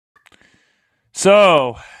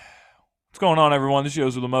So, what's going on, everyone? This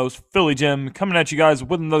show's with the most Philly Jim coming at you guys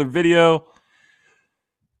with another video.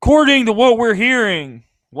 According to what we're hearing,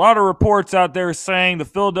 a lot of reports out there saying the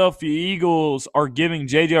Philadelphia Eagles are giving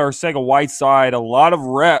J.J. Arcega-Whiteside a lot of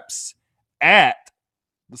reps at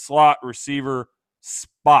the slot receiver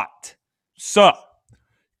spot. So,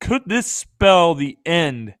 could this spell the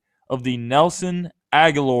end of the Nelson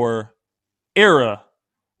Agholor era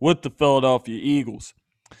with the Philadelphia Eagles?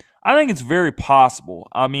 I think it's very possible.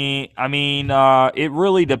 It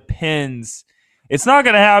really depends. It's not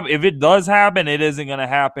going to happen. If it does happen, it isn't going to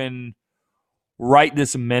happen right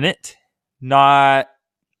this minute. It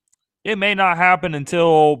may not happen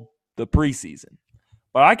until the preseason,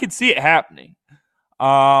 but I could see it happening.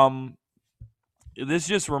 This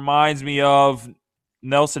just reminds me of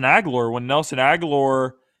Nelson Agholor. When Nelson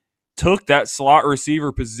Agholor took that slot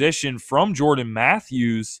receiver position from Jordan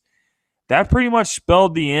Matthews, that pretty much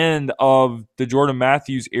spelled the end of the Jordan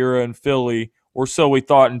Matthews era in Philly, or so we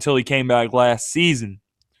thought until he came back last season.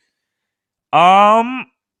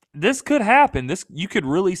 This could happen. You could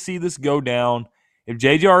really see this go down if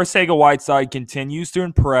J.J. Arcega-Whiteside continues to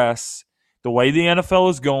impress. The way the NFL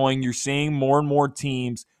is going, you're seeing more and more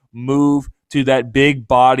teams move to that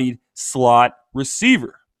big-bodied slot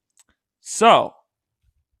receiver. So,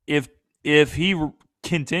 if he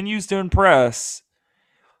continues to impress,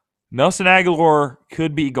 Nelson Agholor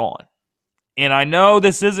could be gone. And I know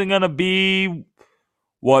this isn't going to be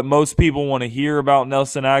what most people want to hear about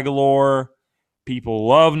Nelson Agholor. People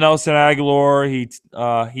love Nelson Agholor.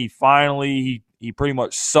 He pretty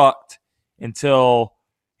much sucked until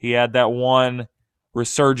he had that one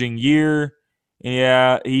resurging year.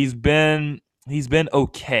 Yeah, he's been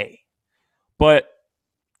okay. But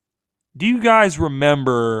do you guys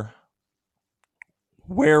remember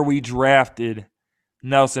where we drafted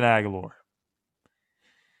Nelson Agholor?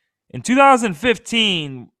 In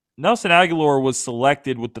 2015, Nelson Agholor was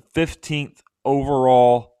selected with the 15th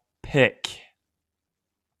overall pick.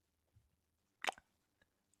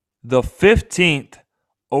 The 15th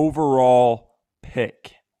overall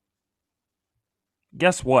pick.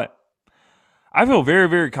 Guess what? I feel very,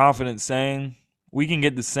 very confident saying we can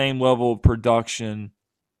get the same level of production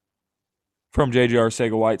from J.J.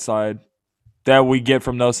 Arcega-Whiteside that we get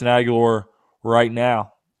from Nelson Agholor right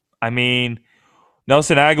now. I mean,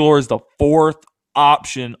 Nelson Agholor is the fourth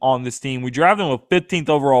option on this team. We drafted him with 15th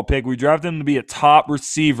overall pick. We drafted him to be a top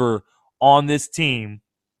receiver on this team.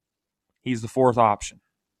 He's the fourth option.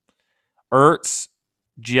 Ertz,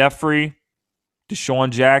 Jeffrey,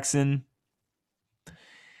 Deshaun Jackson.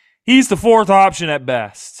 He's the fourth option at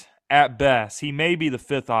best. At best. He may be the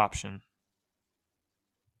fifth option.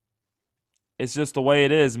 It's just the way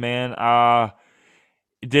it is, man.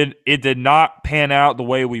 It did not pan out the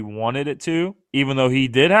way we wanted it to, even though he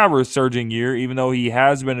did have a resurging year, even though he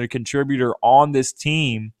has been a contributor on this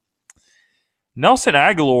team. Nelson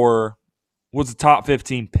Agholor was a top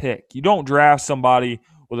 15 pick. You don't draft somebody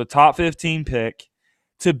with a top 15 pick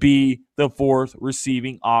to be the fourth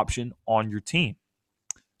receiving option on your team.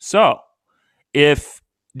 So, if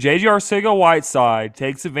J.J. Arcega-Whiteside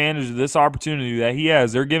takes advantage of this opportunity that he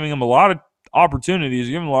has, they're giving him a lot of opportunities,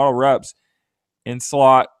 giving him a lot of reps in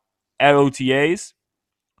slot at OTAs.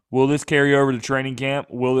 Will this carry over to training camp?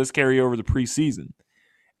 Will this carry over to preseason?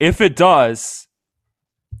 If it does,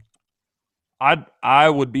 I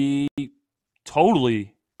would be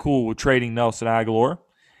totally cool with trading Nelson Agholor.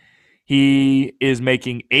 He is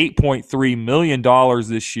making $8.3 million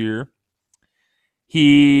this year.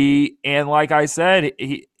 And like I said,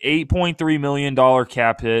 $8.3 million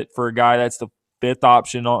cap hit for a guy that's the fifth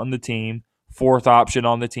option on the team, fourth option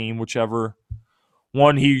on the team, whichever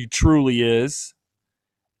one he truly is.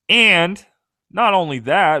 And not only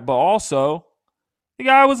that, but also the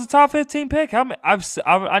guy was a top 15 pick.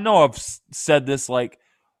 I know I've said this like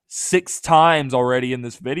 6 times already in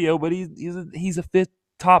this video, but he's a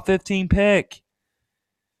top 15 pick.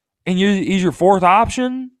 And he's your fourth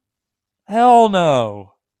option? Hell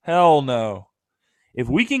no. Hell no. If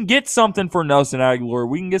we can get something for Nelson Agholor,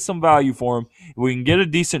 we can get some value for him, if we can get a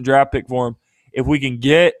decent draft pick for him, if we can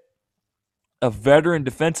get a veteran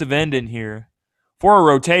defensive end in here for a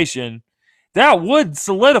rotation, that would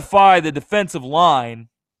solidify the defensive line.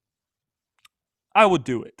 I would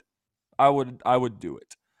do it. I would do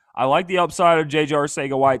it. I like the upside of J.J.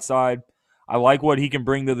 Arcega-Whiteside. I like what he can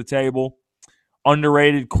bring to the table.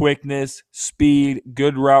 Underrated quickness, speed,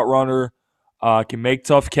 good route runner, can make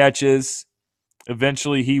tough catches.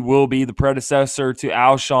 Eventually, he will be the predecessor to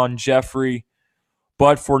Alshon Jeffrey.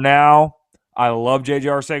 But for now, I love J.J.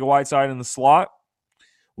 Arcega-Whiteside in the slot.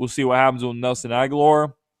 We'll see what happens with Nelson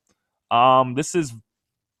Agholor. This is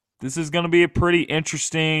this is going to be a pretty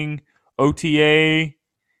interesting OTA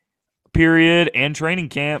period and training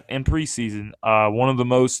camp and preseason. One of the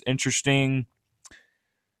most interesting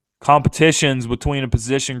competitions between a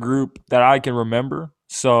position group that I can remember.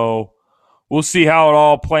 So we'll see how it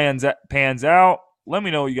all pans out. Let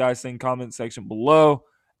me know what you guys think in the comment section below.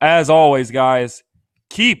 As always, guys,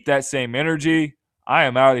 keep that same energy. I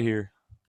am out of here.